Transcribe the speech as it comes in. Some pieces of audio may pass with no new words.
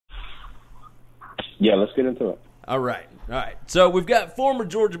Yeah, let's get into it. All right. So we've got former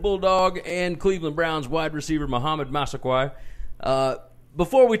Georgia Bulldog and Cleveland Browns wide receiver Mohamed Massaquoi.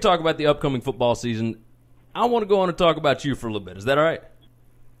 Before we talk about the upcoming football season, I want to go on and talk about you for a little bit. Is that all right?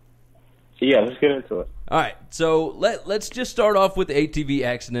 Yeah, let's get into it. All right. So let's just start off with the ATV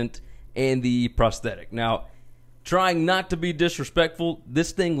accident and the prosthetic. Now, trying not to be disrespectful,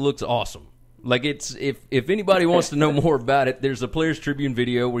 this thing looks awesome. Like, it's if anybody wants to know more about it, there's a Players Tribune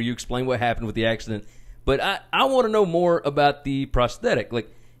video where you explain what happened with the accident. But I want to know more about the prosthetic.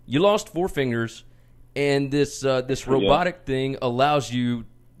 Like, you lost 4 fingers, and this robotic thing allows you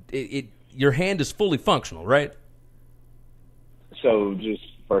your hand is fully functional, right? So just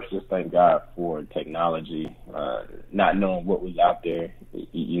thank God for technology. Not knowing what was out there,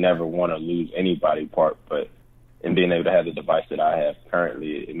 you never want to lose any body part, but in being able to have the device that I have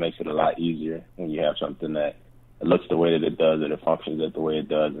currently, it makes it a lot easier when you have something that looks the way that it does, and it functions the way it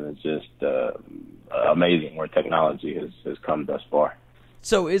does, and it's just amazing where technology has come thus far.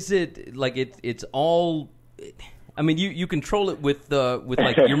 So is it like it's all? I mean, you control it with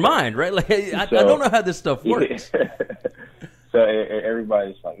like your mind, right? Like I don't know how this stuff works. So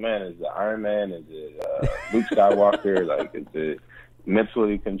everybody's like, man, is it Iron Man? Is it Luke Skywalker? Like, is it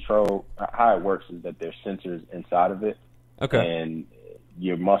mentally controlled? How it works is that there's sensors inside of it, and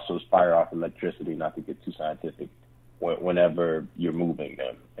your muscles fire off electricity, not to get too scientific, whenever you're moving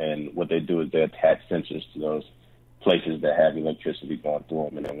them. And what they do is they attach sensors to those places that have electricity going through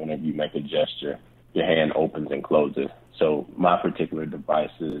them, and then whenever you make a gesture, your hand opens and closes. So my particular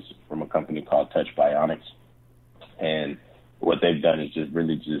device is from a company called Touch Bionics, and what they've done is just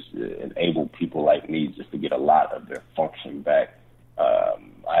really enable people like me just to get a lot of their function back.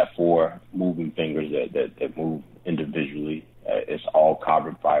 I have 4 moving fingers that move individually. It's all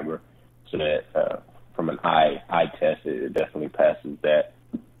carbon fiber, so that from an eye test, it definitely passes that.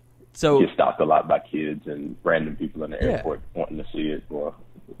 So gets stopped a lot by kids and random people in the airport wanting to see it. Or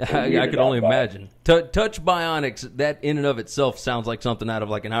I could only imagine. Touch Bionics, that in and of itself sounds like something out of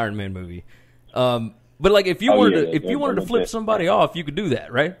like an Iron Man movie. But like if you wanted to flip somebody off, you could do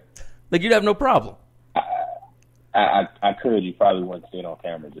that, right? Like you'd have no problem. I could. You probably wouldn't see it on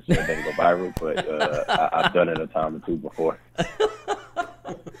camera just so it doesn't go viral, but I've done it a time or 2 before.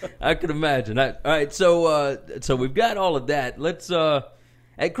 I could imagine. All right, so we've got all of that. Let's.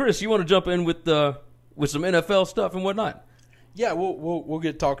 Hey, Chris, you want to jump in with some NFL stuff and whatnot? Yeah, we'll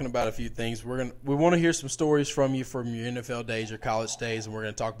get talking about a few things. We want to hear some stories from you from your NFL days, your college days, and we're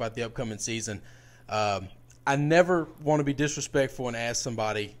going to talk about the upcoming season. I never want to be disrespectful and ask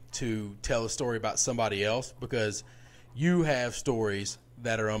somebody to tell a story about somebody else, because you have stories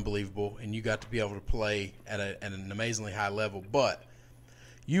that are unbelievable and you got to be able to play at an amazingly high level. But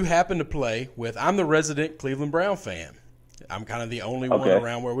you happen to play with – I'm the resident Cleveland Brown fan. I'm kind of the only one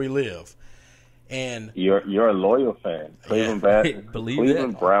around where we live. And you're a loyal fan. Cleveland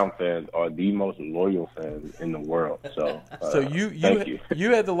Brown fans are the most loyal fans in the world. So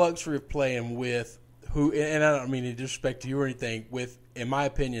you had the luxury of playing with who, and I don't mean to disrespect you or anything, with, in my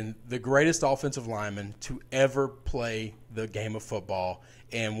opinion, the greatest offensive lineman to ever play the game of football,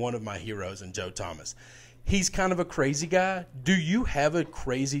 and one of my heroes in Joe Thomas. He's kind of a crazy guy. Do you have a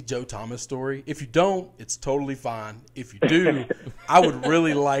crazy Joe Thomas story? If you don't, it's totally fine. If you do, I would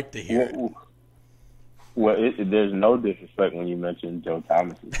really like to hear it. Well, there's no disrespect when you mention Joe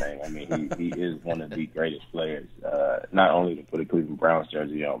Thomas's name. I mean, he is one of the greatest players, not only to put a Cleveland Browns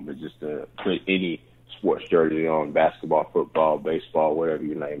jersey on, but just to put any sports jersey on, basketball, football, baseball, whatever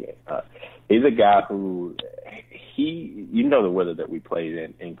you name it. He's a guy who, you know the weather that we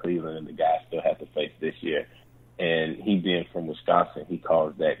played in Cleveland and the guys still have to face this year. And he being from Wisconsin, he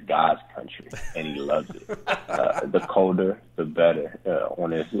calls that God's country, and he loves it. The colder, the better.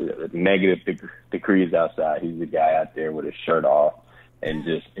 When it's negative degrees outside, he's the guy out there with his shirt off and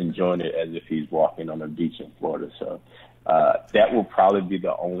just enjoying it as if he's walking on a beach in Florida. So that will probably be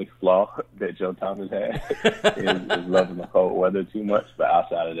the only flaw that Joe Thomas has, is loving the cold weather too much. But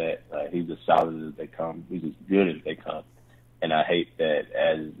outside of that, he's as solid as they come. He's as good as they come. And I hate that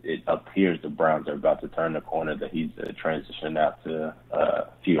as it appears the Browns are about to turn the corner, that he's transitioned out to a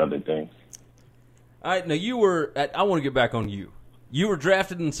few other things. All right, now I want to get back on you. You were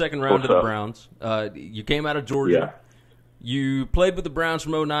drafted in the second round of the Browns. You came out of Georgia. Yeah. You played with the Browns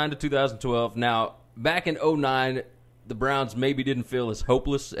from 2009 to 2012. Now, back in 2009, the Browns maybe didn't feel as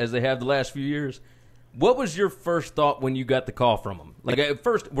hopeless as they have the last few years. What was your first thought when you got the call from them? Like, at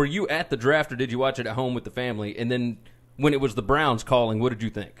first, were you at the draft or did you watch it at home with the family? And then when it was the Browns calling, what did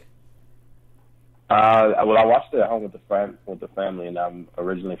you think? Well, I watched it at home with the family, and I'm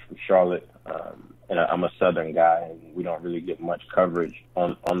originally from Charlotte, and I'm a Southern guy, and we don't really get much coverage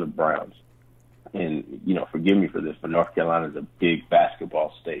on the Browns. and forgive me for this, but North Carolina is a big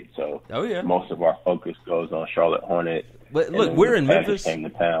basketball state, so most of our focus goes on Charlotte Hornets. But look, we're in Memphis. Came to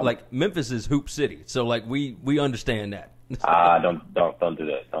town. Like Memphis is hoop city, so like we understand that. Don't do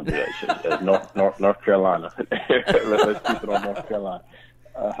that. Don't do that. North Carolina. Let's keep it on North Carolina.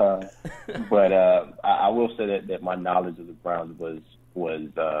 But I will say that my knowledge of the Browns was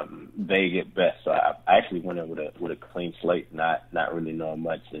vague at best. So I actually went in with a clean slate, not really knowing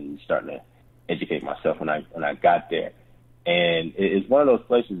much, and starting to educate myself when I got there. And it's one of those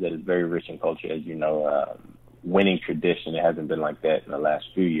places that is very rich in culture, as you know. Winning tradition. It hasn't been like that in the last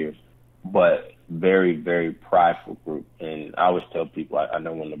few years, but very, very prideful group. And I always tell people, I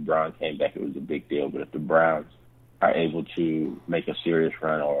know when LeBron came back, it was a big deal, but if the Browns are able to make a serious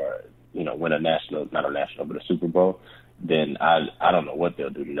run or, win a Super Bowl, then I don't know what they'll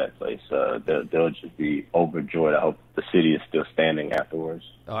do to that place. They'll just be overjoyed. I hope the city is still standing afterwards.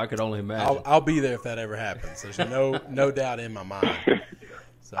 Oh, I could only imagine. I'll be there if that ever happens. There's no doubt in my mind.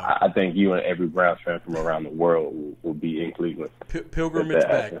 So I think you and every Browns fan from around the world will be in Cleveland. Pilgrimage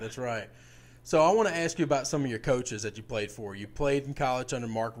back, that's right. So I want to ask you about some of your coaches that you played for. You played in college under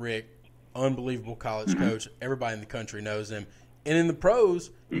Mark Richt, unbelievable college coach. Everybody in the country knows him. And in the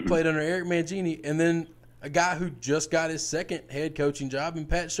pros, you played under Eric Mangini, and then a guy who just got his second head coaching job in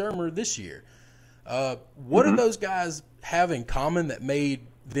Pat Shurmur this year. What do those guys have in common that made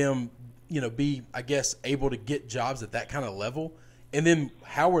them, be, I guess, able to get jobs at that kind of level? And then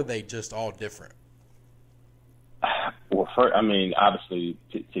how were they just all different? Well, first, obviously,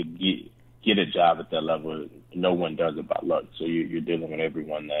 to get a job at that level, no one does it by luck. So you're dealing with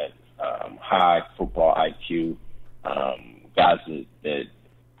everyone that high football IQ, guys that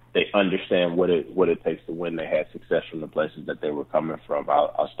they understand what it takes to win. They had success from the places that they were coming from.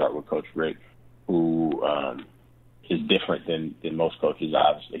 I'll start with Coach Richt, who is different than most coaches.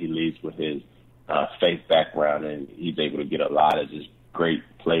 Obviously, he leads with his faith background, and he's able to get a lot of just great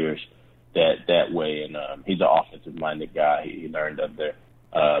players that way. And he's an offensive-minded guy. He learned under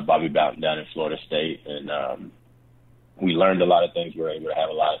Bobby Bowden down in Florida State, and we learned a lot of things. We were able to have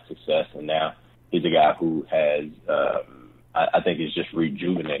a lot of success, and now he's a guy who has, I think, is just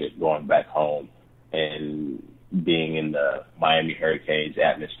rejuvenated going back home and being in the Miami Hurricanes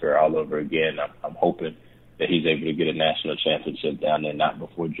atmosphere all over again. I'm hoping that he's able to get a national championship down there, not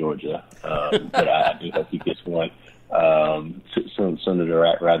before Georgia, but I do hope he gets one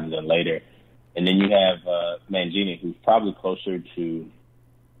sooner rather than later. And then you have Mangini, who's probably closer to,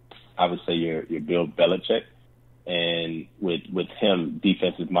 I would say, your Bill Belichick, and with him,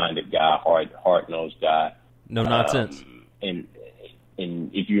 defensive-minded guy, hard-nosed guy. No nonsense. And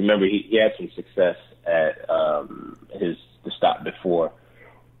if you remember, he had some success at the stop before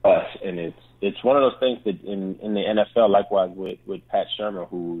us, and it's one of those things that in the NFL, likewise with Pat Shurmur,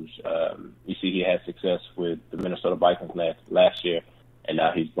 who's you see he had success with the Minnesota Vikings last year, and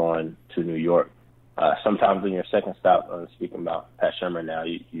now he's going to New York. Sometimes in your second stop, speaking about Pat Shurmur now,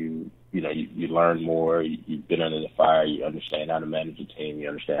 you learn more. You've been under the fire. You understand how to manage a team. You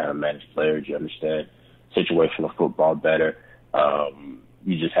understand how to manage players. You understand situational football better.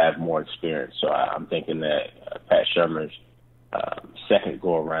 You just have more experience. So I'm thinking that Pat Shurmur's second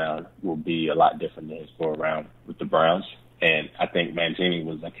go-around will be a lot different than his go-around with the Browns. And I think Mangini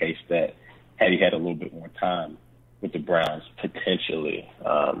was a case that had he had a little bit more time with the Browns, potentially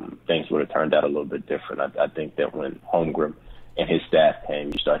things would have turned out a little bit different. I think that when Holmgren and his staff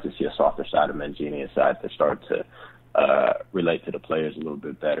came, you start to see a softer side of Mangini, a side that started to relate to the players a little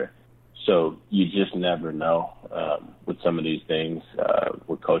bit better. So you just never know with some of these things.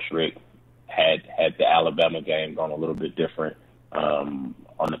 With Coach Richt, had the Alabama game gone a little bit different on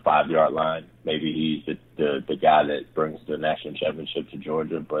the 5-yard line, maybe he's the guy that brings the national championship to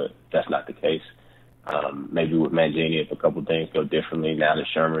Georgia, but that's not the case. Maybe with Mangini, if a couple things go differently, now that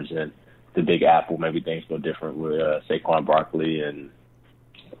Shurmur's in the Big Apple, maybe things go different with Saquon Barkley and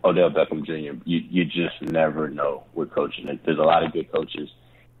Odell Beckham Jr. You just never know with coaching. There's a lot of good coaches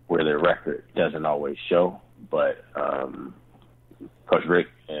where their record doesn't always show, but Coach Richt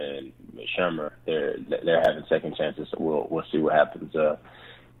and Shurmur, they're having second chances, so we'll see what happens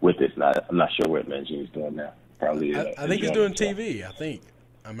with it. I'm not sure what Mangini's doing now. Probably. I think he's doing TV. I think.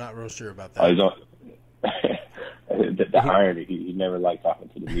 I'm not real sure about that. Oh, he's on. the irony, he never liked talking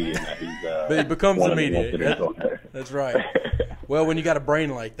to the media. Now but he becomes the media. That's right. Well, when you got a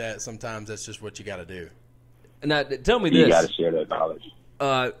brain like that, sometimes that's just what you got to do. Now, tell me this. You got to share that knowledge.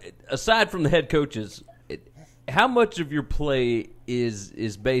 Aside from the head coaches, how much of your play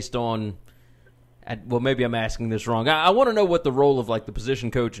is based on? Well, maybe I'm asking this wrong. I want to know what the role of like the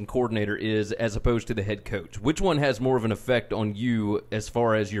position coach and coordinator is as opposed to the head coach. Which one has more of an effect on you as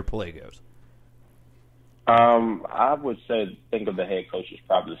far as your play goes? I would say think of the head coach as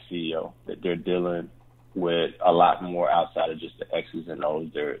probably the CEO, that they're dealing with a lot more outside of just the X's and O's.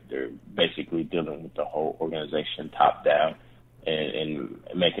 They're basically dealing with the whole organization top down and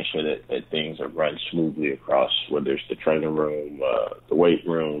making sure that things are run smoothly across, whether it's the training room, the weight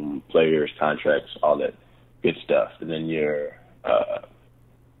room, players, contracts, all that good stuff. And then your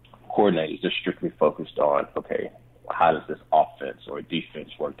coordinators are strictly focused on, okay, how does this offense or defense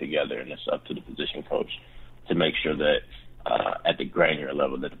work together? And it's up to the position coach to make sure that at the granular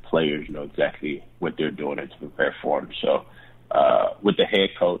level that the players know exactly what they're doing and to prepare for them. So with the head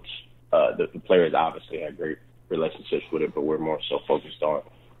coach, the players obviously have great relationships with it, but we're more so focused on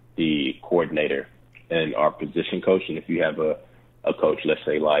the coordinator and our position coach. And if you have a coach, let's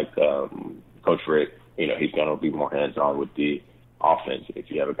say like Coach Richt, he's going to be more hands-on with the offense. If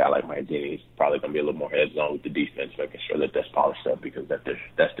you have a guy like Mangini, he's probably going to be a little more hands-on with the defense, making sure that that's polished up because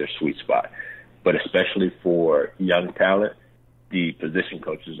that's their sweet spot. But especially for young talent, the position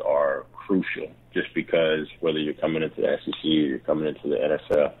coaches are crucial just because whether you're coming into the SEC or you're coming into the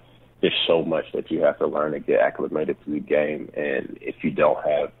NFL, there's so much that you have to learn to get acclimated to the game. And if you don't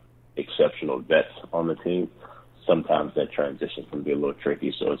have exceptional vets on the team, sometimes that transition can be a little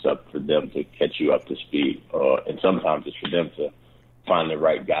tricky. So it's up for them to catch you up to speed. And sometimes it's for them to find the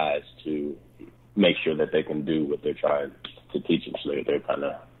right guys to make sure that they can do what they're trying to teach them. So they're kind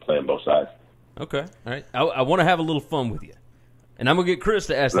of playing both sides. Okay. All right. I want to have a little fun with you. And I'm going to get Chris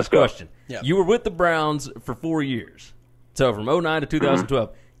to ask Let's this go. question. Yeah. You were with the Browns for 4 years. So from 2009 to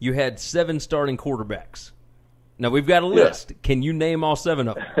 2012, you had 7 starting quarterbacks. Now, we've got a list. Can you name all 7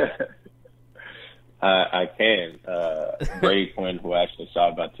 of them? I can. Brady Quinn, who I actually saw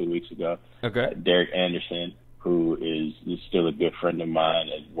about 2 weeks ago. Okay. Derek Anderson, who is still a good friend of mine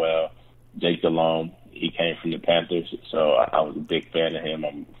as well. Jake Delhomme, he came from the Panthers, so I was a big fan of him.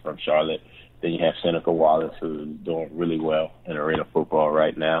 I'm from Charlotte. Then you have Seneca Wallace, who's doing really well in arena football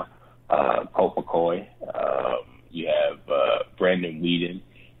right now. Colt McCoy. You have Brandon Whedon.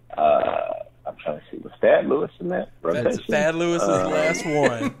 I'm trying to see. Was Thad Lewis in that rotation? Thad Lewis is the last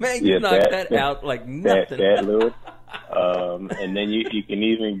one. Man, you knocked that out like nothing. Thad Lewis. And then you can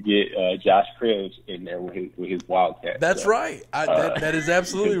even get Josh Cribbs in there with his Wildcat. That's right. That is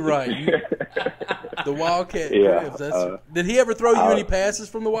absolutely right. The Wildcat. Yeah. Cribbs. Did he ever throw you any passes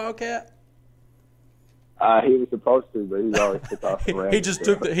from the Wildcat? He was supposed to, but he always took off the He just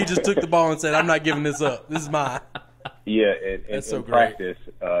took the ball and said, "I'm not giving this up. This is mine." Yeah, That's so in great. practice,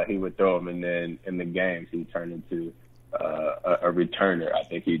 he would throw them, and then in the games, he would turn into a returner. I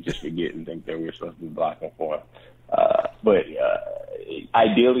think he'd just forget and think that we were supposed to be blocking for him. But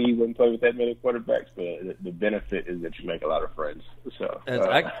ideally, he wouldn't play with that many quarterbacks, but the benefit is that you make a lot of friends. So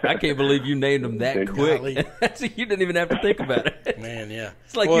I can't believe you named them that quick. You didn't even have to think about it. Man, yeah.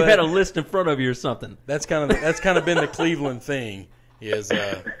 It's like you had a list in front of you or something. That's kind of been the Cleveland thing. Is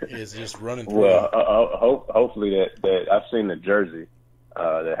just running through. Well, hopefully that I've seen the jersey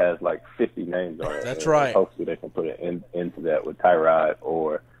that has like 50 names on it. That's right. Hopefully they can put it into that with Tyrod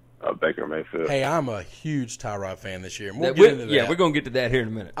or Baker Mayfield. Hey, I'm a huge Tyrod fan this year. We'll get into that. Yeah, we're going to get to that here in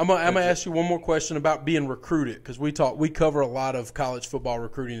a minute. I'm gonna ask you one more question about being recruited because we cover a lot of college football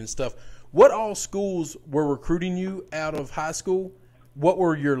recruiting and stuff. What all schools were recruiting you out of high school? What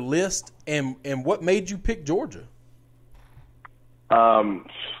were your list and what made you pick Georgia?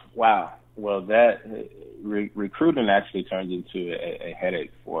 Wow. Well, that recruiting actually turns into a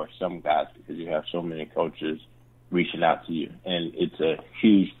headache for some guys because you have so many coaches reaching out to you. And it's a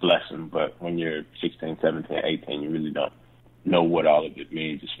huge blessing, but when you're 16, 17, 18, you really don't know what all of it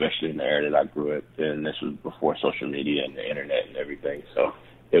means, especially in the era that I grew up in. This was before social media and the internet and everything. So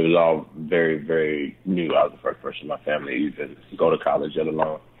it was all very, very new. I was the first person in my family to even go to college, let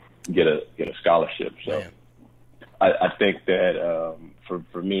alone get a scholarship. So. Man. I think that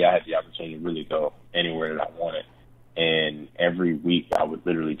for me, I had the opportunity to really go anywhere that I wanted. And every week I would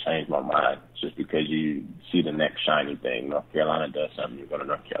literally change my mind just because you see the next shiny thing. North Carolina does something, you go to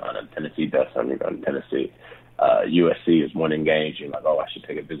North Carolina. Tennessee does something, you go to Tennessee. USC is winning games. You're like, oh, I should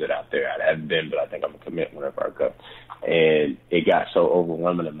take a visit out there. I haven't been, but I think I'm going to commit whenever I go. And it got so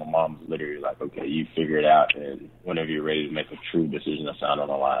overwhelming that my mom was literally like, okay, you figure it out. And whenever you're ready to make a true decision to sign on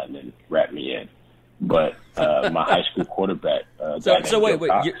the line, then wrap me in. But my high school quarterback. So wait,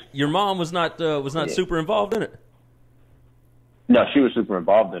 your mom was not super involved in it? No, she was super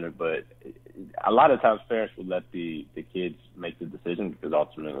involved in it, but a lot of times parents will let the kids make the decision because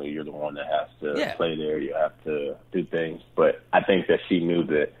ultimately you're the one that has to play there. You have to do things. But I think that she knew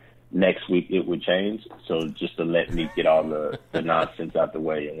that next week it would change. So just to let me get all the nonsense out the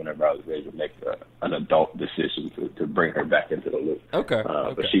way, and whenever I was ready to make an adult decision to bring her back into the loop. Okay.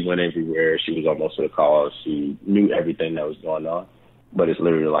 But she went everywhere. She was almost to the call. She knew everything that was going on. But it's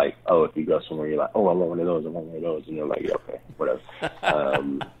literally like, oh, if you go somewhere, you're like, oh, I want one of those, and you're like, yeah, okay, whatever.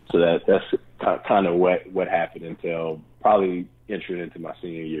 So that's kind of what happened until probably entering into my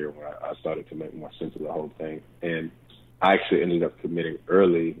senior year, when I started to make more sense of the whole thing. And I actually ended up committing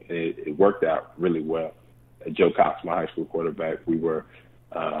early, and it worked out really well. Joe Cox, my high school quarterback, we were,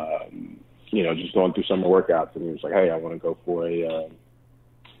 just going through summer workouts, and he was like, hey, I want to go for a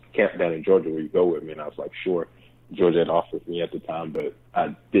camp down in Georgia. Will you go with me? And I was like, sure. Georgia had offered me at the time, but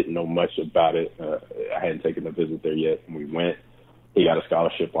I didn't know much about it. I hadn't taken a visit there yet, and we went. He got a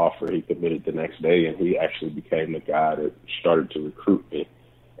scholarship offer. He committed the next day, and he actually became the guy that started to recruit me.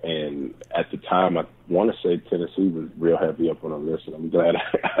 And at the time, I want to say Tennessee was real heavy up on the list, and I'm glad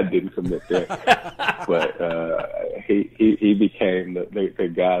I didn't commit there. But he became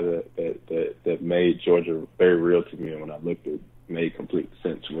the guy that made Georgia very real to me. And when I looked, it made complete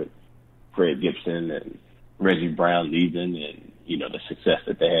sense with Fred Gibson and Reggie Brown leaving, and the success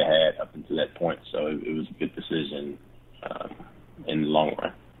that they had up until that point. So it was a good decision in the long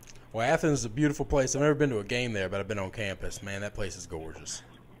run. Well, Athens is a beautiful place. I've never been to a game there, but I've been on campus. Man, that place is gorgeous.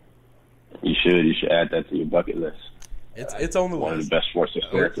 You should add that to your bucket list. It's on the list. One of the best sports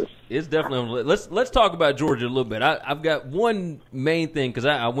experiences. It's definitely on the list. Let's talk about Georgia a little bit. I've got one main thing, because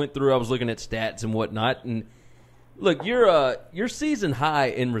I went through. I was looking at stats and whatnot, and look, your season high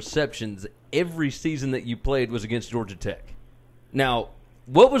in receptions every season that you played was against Georgia Tech. Now,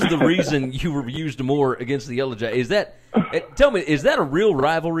 what was the reason you were used more against the Yellow Jackets? Tell me, is that a real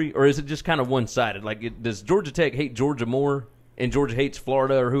rivalry, or is it just kind of one-sided? Like, does Georgia Tech hate Georgia more, and Georgia hates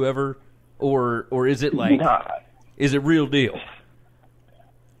Florida or whoever, or is it like, is it real deal?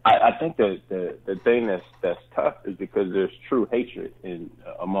 I think the thing that's tough is because there's true hatred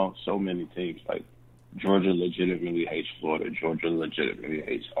among so many teams. Like, Georgia legitimately hates Florida. Georgia legitimately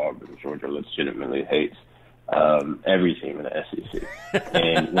hates Auburn. Georgia legitimately hates every team in the SEC.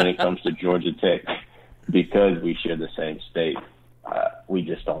 And when it comes to Georgia Tech, because we share the same state, we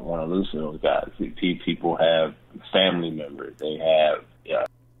just don't want to lose to those guys. People have family members. They have.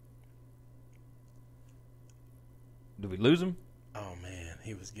 Did we lose him? Oh man,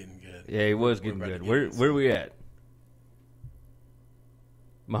 he was getting good. Yeah, he was getting good. Where are we at?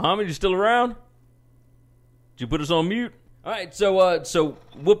 Mohamed, you still around? Did you put us on mute? All right, so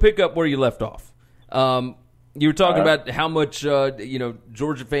we'll pick up where you left off. You were talking about how much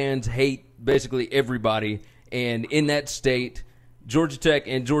Georgia fans hate basically everybody, and in that state, Georgia Tech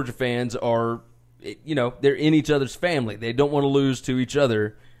and Georgia fans are, they're in each other's family. They don't want to lose to each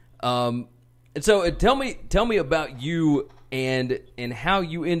other. And so tell me about you and how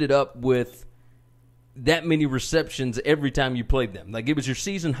you ended up with that many receptions every time you played them. Like, it was your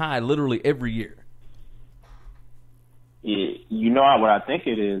season high literally every year. Yeah, what I think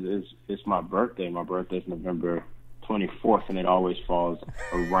it is it's my birthday. My birthday's November 24th, and it always falls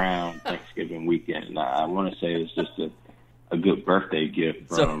around Thanksgiving weekend. And I want to say it's just a good birthday gift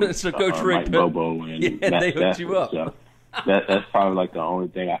from so Coach Richt, Mike Bobo and Matt they hooked you up. So that's probably like the only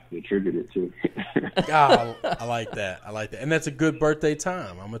thing I can attribute it to. I like that. And that's a good birthday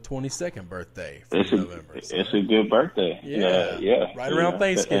time. I'm a 22nd birthday for November. So. It's a good birthday. Yeah. Right around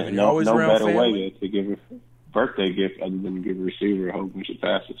Thanksgiving. You're no, always no around better family. way to give a birthday gift other than give a receiver a whole bunch of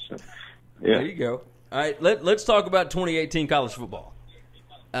passes. So, yeah. There you go. All right, let's talk about 2018 college football.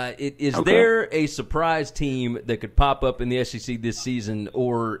 Is there a surprise team that could pop up in the SEC this season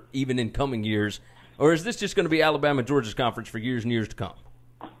or even in coming years? Or is this just going to be Alabama-Georgia's conference for years and years to come?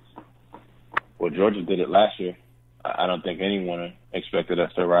 Well, Georgia did it last year. I don't think anyone expected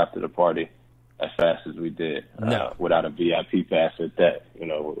us to arrive to the party as fast as we did without a VIP pass at that.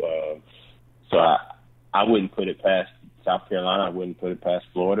 So I wouldn't put it past South Carolina. I wouldn't put it past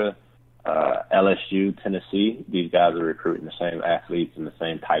Florida, LSU, Tennessee. These guys are recruiting the same athletes and the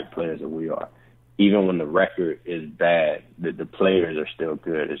same type players that we are. Even when the record is bad, the players are still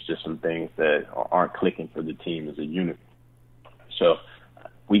good. It's just some things that aren't clicking for the team as a unit. So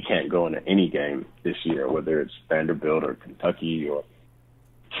we can't go into any game this year, whether it's Vanderbilt or Kentucky or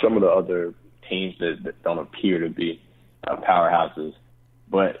some of the other teams that don't appear to be powerhouses.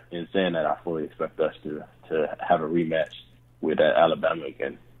 But in saying that, I fully expect us to have a rematch with Alabama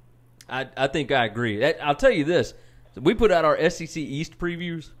again. I think I agree. I'll tell you this. We put out our SEC East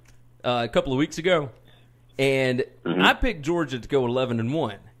previews a couple of weeks ago, and I picked Georgia to go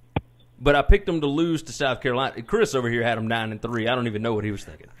 11-1, but I picked them to lose to South Carolina. Chris over here had them 9-3. I don't even know what he was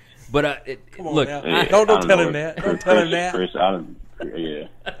thinking. But Come on, look, don't tell him that. Don't tell him that. Yeah.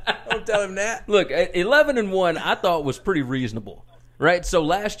 Don't tell him that. Look, 11-1, I thought was pretty reasonable, right? So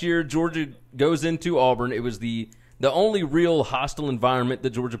last year, Georgia goes into Auburn. It was the only real hostile environment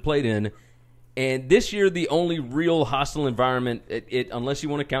that Georgia played in. And this year, the only real hostile environment, unless you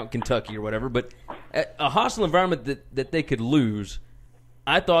want to count Kentucky or whatever, but a hostile environment that they could lose,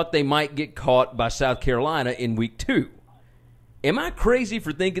 I thought they might get caught by South Carolina in week 2. Am I crazy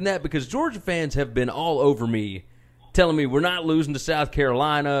for thinking that? Because Georgia fans have been all over me, telling me we're not losing to South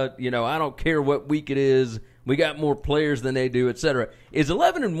Carolina. You know, I don't care what week it is. We got more players than they do, etc. Is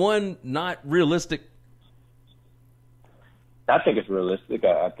 11-1 not realistic? I think it's realistic.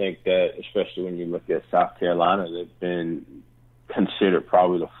 I think that, especially when you look at South Carolina, they've been considered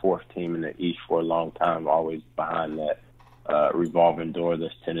probably the 4th team in the East for a long time, always behind that revolving door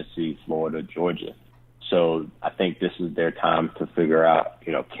that's Tennessee, Florida, Georgia. So I think this is their time to figure out,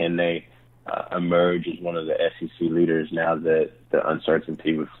 you know, can they emerge as one of the SEC leaders now that the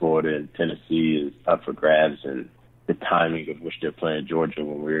uncertainty with Florida and Tennessee is up for grabs, and the timing of which they're playing Georgia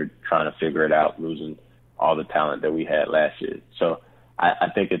when we're trying to figure it out, losing all the talent that we had last year. So I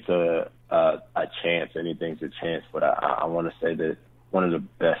think it's a chance. Anything's a chance, but I want to say that one of the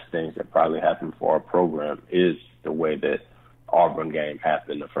best things that probably happened for our program is the way that Auburn game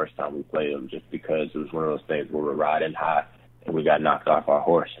happened the first time we played them, just because it was one of those things where we're riding high and we got knocked off our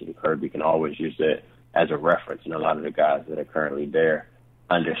horse. And Kirby can always use that as a reference, and a lot of the guys that are currently there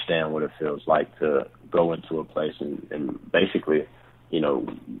understand what it feels like to go into a place and basically, you know,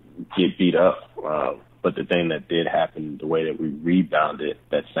 get beat up. But the thing that did happen, the way that we rebounded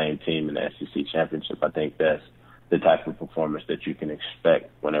that same team in the SEC championship, I think that's the type of performance that you can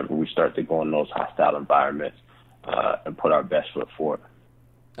expect whenever we start to go in those hostile environments and put our best foot forward.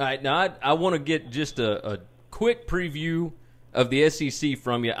 All right, now I want to get just a quick preview of the SEC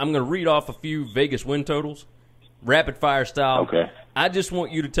from you. I'm going to read off a few Vegas win totals, rapid fire style. Okay. I just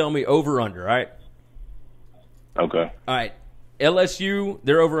want you to tell me over under, all right? Okay. All right. LSU,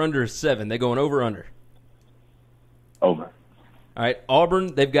 they're over under 7. They going over under. Over. All right.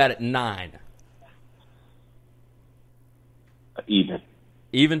 Auburn, they've got it 9. Even.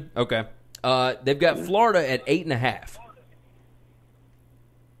 Even? Okay. They've got Florida at 8.5.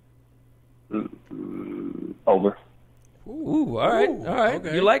 Over. Ooh, all right. All right.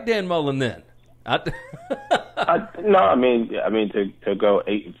 Okay. You like Dan Mullen then? No, I mean to go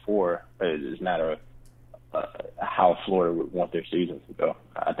 8-4 is not how Florida would want their season to go.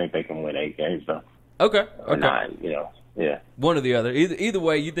 I think they can win 8 games though. Okay. Or Okay. 9, you know. Yeah. One or the other. Either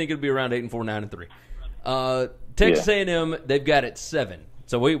way, you think it'll be around 8-4, 9-3. Texas A&M, they've got it 7.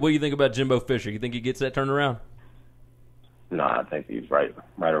 So what do you think about Jimbo Fisher? You think he gets that turned around? No, I think he's right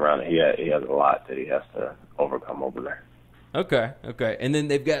around it. He has a lot that he has to overcome over there. Okay. And then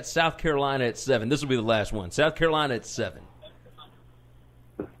they've got South Carolina at 7. This will be the last one. South Carolina at 7.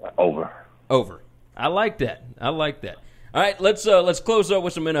 Over. I like that. All right, let's close up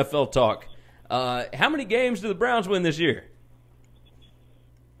with some NFL talk. How many games do the Browns win this year?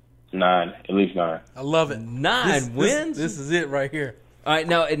 9, at least 9. I love it. 9 wins? This is it right here. All right,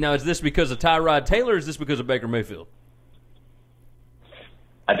 now is this because of Tyrod Taylor or is this because of Baker Mayfield?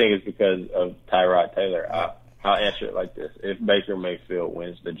 I think it's because of Tyrod Taylor. I'll answer it like this. If Baker Mayfield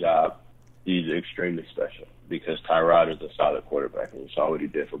wins the job, he's extremely special because Tyrod is a solid quarterback, and you saw what he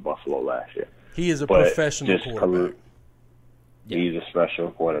did for Buffalo last year. He is a professional quarterback. He's a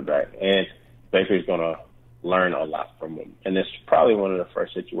special quarterback, and Baker's going to learn a lot from him. And it's probably one of the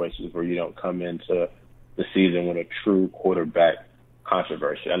first situations where you don't come into the season with a true quarterback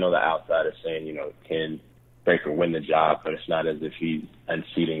controversy. I know the outside is saying, you know, can Baker win the job, but it's not as if he's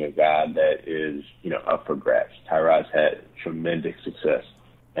unseating a guy that is, you know, up for grabs. Tyrod's had tremendous success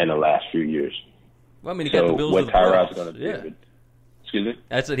in the last few years. Well, I mean, he got the Bills to the Tyrod's playoffs. going to do. Yeah. Excuse me?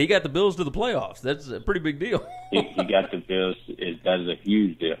 That's it. He got the Bills to the playoffs. That's a pretty big deal. he got the Bills. That is a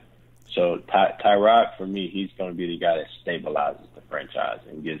huge deal. So Tyrod, for me, he's going to be the guy that stabilizes the franchise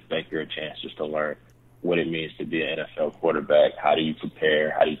and gives Baker a chance just to learn what it means to be an NFL quarterback. How do you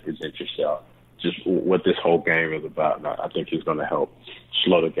prepare? How do you present yourself? Just what this whole game is about. And I think he's going to help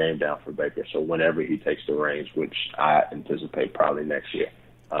slow the game down for Baker. So whenever he takes the reins, which I anticipate probably next year,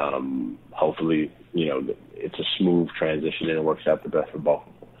 hopefully, you know, it's a smooth transition and it works out the best for both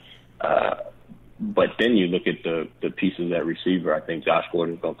of them. But then you look at the pieces at receiver. I think Josh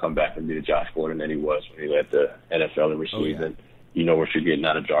Gordon's going to come back and be the Josh Gordon that he was when he led the NFL in receiving. And you know what you're getting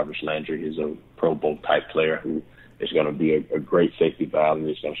out of Jarvis Landry. He's a Pro Bowl type player who is going to be a great safety valve, and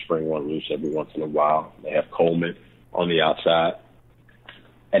he's going to spring one loose every once in a while. They have Coleman on the outside,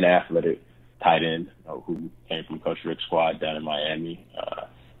 an athletic tight end who came from Coach Richt's squad down in Miami.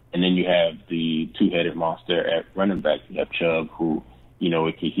 And then then you have the two-headed monster at running back. You have Chubb, who,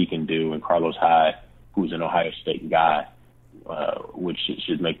 he can do, and Carlos Hyde, who's an Ohio State guy, which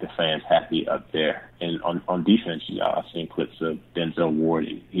should make the fans happy up there. And on defense, I've seen clips of Denzel Ward,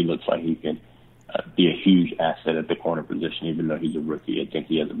 and he looks like he can be a huge asset at the corner position, even though he's a rookie. I think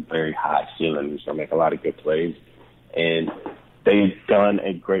he has a very high ceiling. He's going to make a lot of good plays. And they've done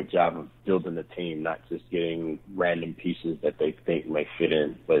a great job of building the team, not just getting random pieces that they think may fit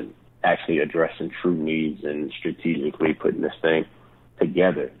in, but actually addressing true needs and strategically putting this thing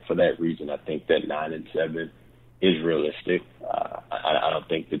together. For that reason, I think that 9-7 is realistic. I don't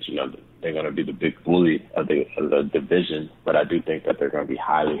think that, they're going to be the big bully of the division, but I do think that they're going to be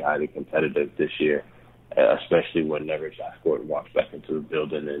highly, highly competitive this year, especially whenever Josh Gordon walks back into the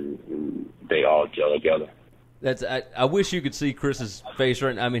building and they all gel together. I wish you could see Chris's face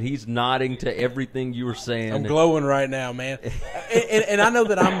right now. I mean, he's nodding to everything you were saying. I'm glowing right now, man. and I know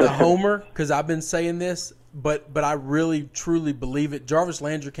that I'm the homer because I've been saying this, but I really, truly believe it. Jarvis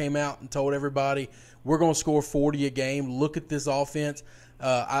Landry came out and told everybody, we're going to score 40 a game. Look at this offense.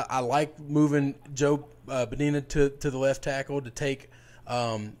 I like moving Joe Benina to the left tackle to take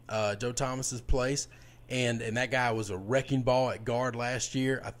Joe Thomas's place. And that guy was a wrecking ball at guard last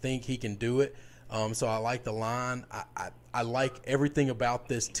year. I think he can do it. So I like the line. I like everything about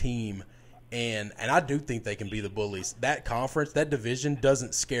this team. And I do think they can be the bullies. That conference, that division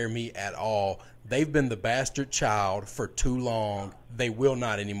doesn't scare me at all. They've been the bastard child for too long. They will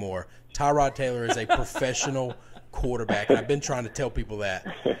not anymore. Tyrod Taylor is a professional quarterback, and I've been trying to tell people that.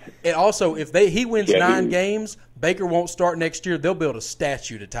 And also, if he wins 9 games, Baker won't start next year. They'll build a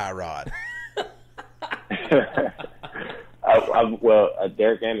statue to Tyrod.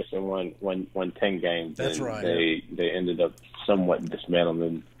 Derek Anderson won 10 games. That's and right. They ended up somewhat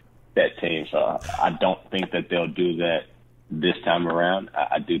dismantling that team. So I don't think that they'll do that this time around.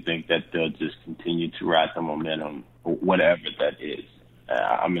 I do think that they'll just continue to ride the momentum, whatever that is.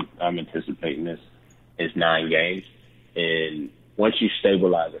 I'm anticipating this is 9 games, and once you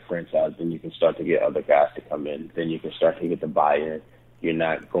stabilize a franchise, then you can start to get other guys to come in. Then you can start to get the buy-in. You're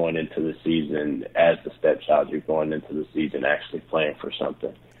not going into the season as the stepchild. You're going into the season actually playing for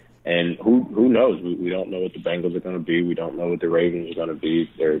something. And who knows? We don't know what the Bengals are going to be. We don't know what the Ravens are going to be.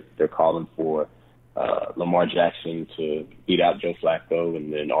 They're calling for Lamar Jackson to beat out Joe Flacco,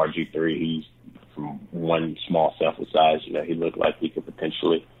 and then RG3. He's from one small sample size. He looked like he could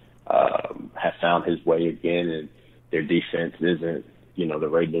potentially have found his way again. And their defense isn't, the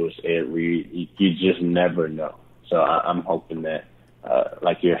Ray Lewis, Ed Reed. You just never know. So I'm hoping that.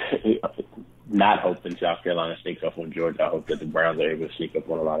 You're not hoping South Carolina sneaks up on Georgia. I hope that the Browns are able to sneak up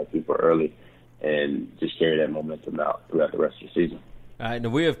on a lot of people early and just carry that momentum out throughout the rest of the season. All right, now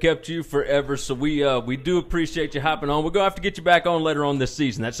we have kept you forever, so we do appreciate you hopping on. We're going to have to get you back on later on this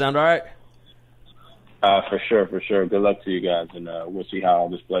season. That sound all right? For sure. Good luck to you guys, and we'll see how all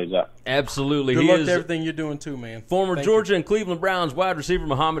this plays out. Absolutely. Good luck to everything you're doing too, man. Former Georgia and Cleveland Browns wide receiver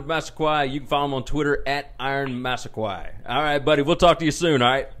Mohamed Massaquoi. You can follow him on Twitter at Iron Massaquoi. All right, buddy. We'll talk to you soon, all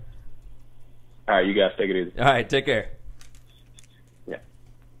right? All right, you guys take it easy. All right, take care. Yeah.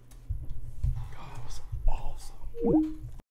 God, that was awesome.